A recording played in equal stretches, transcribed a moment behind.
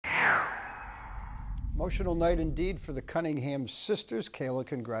Emotional night indeed for the Cunningham sisters. Kayla,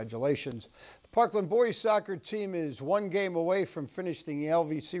 congratulations. The Parkland boys soccer team is one game away from finishing the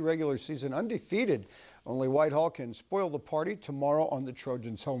LVC regular season undefeated. Only Whitehall can spoil the party tomorrow on the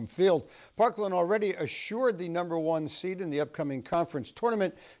Trojans' home field. Parkland already assured the #1 seed in the upcoming conference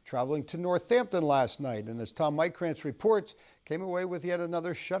tournament, traveling to Northampton last night. And as Tom Maikrantz reports, came away with yet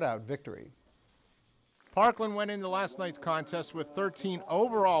another shutout victory. Parkland went into last night's contest with 13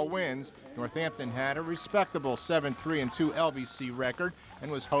 overall wins. Northampton had a respectable 7-3-2 LVC record and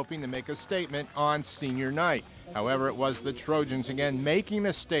was hoping to make a statement on senior night. However, it was the Trojans again making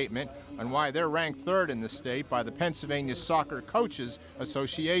a statement on why they're ranked third in the state by the Pennsylvania Soccer Coaches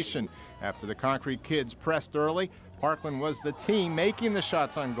Association. After the Concrete Kids pressed early, Parkland was the team making the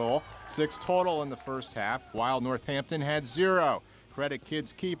shots on goal, 6 total in the first half, while Northampton had 0. Credit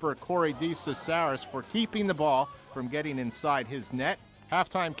Kids keeper Corey DeCesaris for keeping the ball from getting inside his net.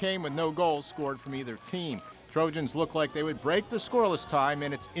 Halftime came with no goals scored from either team. Trojans looked like they would break the scoreless tie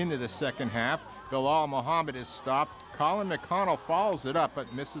minutes into the second half. Bilal Mohammed is stopped. Colin McConnell follows it up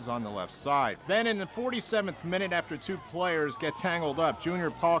but misses on the left side. Then in the 47th minute, after 2 players get tangled up,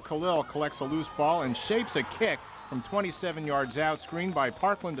 junior Paul Khalil collects a loose ball and shapes a kick from 27 yards out, screened by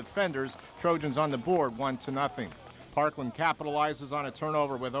Parkland defenders. Trojans on the board 1-0. Parkland capitalizes on a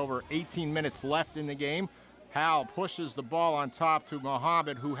turnover with over 18 minutes left in the game. Hal pushes the ball on top to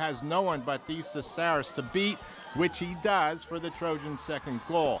Mohammed, who has no one but DeCesaris to beat, which he does for the Trojans' second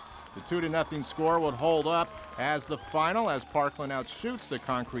goal. The 2-0 score would hold up as the final, as Parkland outshoots the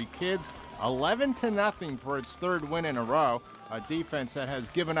Concrete Kids 11-0 for its 3rd win in a row. A defense that has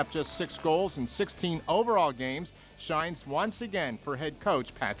given up just 6 goals in 16 overall games shines once again for head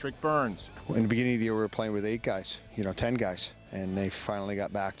coach Patrick Burns. In the beginning of the year, we were playing with 8 guys, 10 guys, and they finally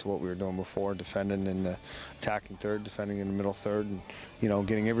got back to what we were doing before, defending in the attacking third, defending in the middle third, and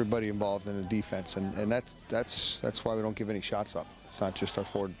getting everybody involved in the defense. And that's why we don't give any shots up. It's not just our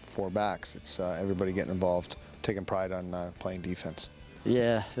four backs; it's everybody getting involved, taking pride on playing defense.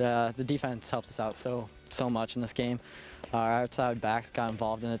 Yeah, the defense helps us out so much in this game. Our outside backs got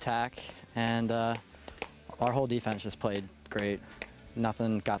involved in attack, and our whole defense just played great.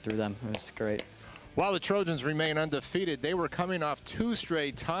 Nothing got through them. It was great. While the Trojans remain undefeated, they were coming off 2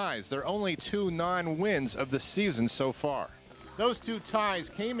 straight ties. They're only 2 non-wins of the season so far. Those 2 ties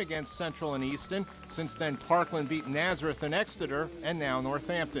came against Central and Easton. Since then, Parkland beat Nazareth and Exeter, and now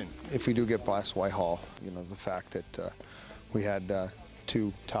Northampton. If we do get past Whitehall, the fact that we had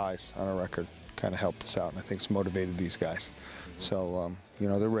 2 ties on our record kind of helped us out, and I think it's motivated these guys. So,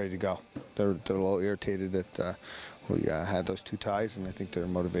 they're ready to go. They're a little irritated that we had those 2 ties, and I think they're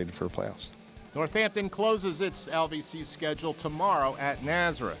motivated for the playoffs. Northampton closes its LVC schedule tomorrow at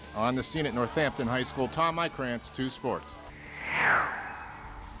Nazareth. On the scene at Northampton High School, Tom Maikrantz, 2 Sports.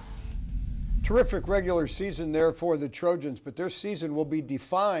 Terrific regular season there for the Trojans, but their season will be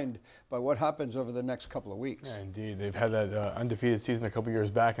defined by what happens over the next couple of weeks. Yeah, indeed. They've had that undefeated season a couple years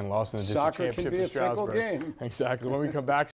back and lost in the district championship to Stroudsburg. Soccer can be a fickle game. Exactly. When we come back,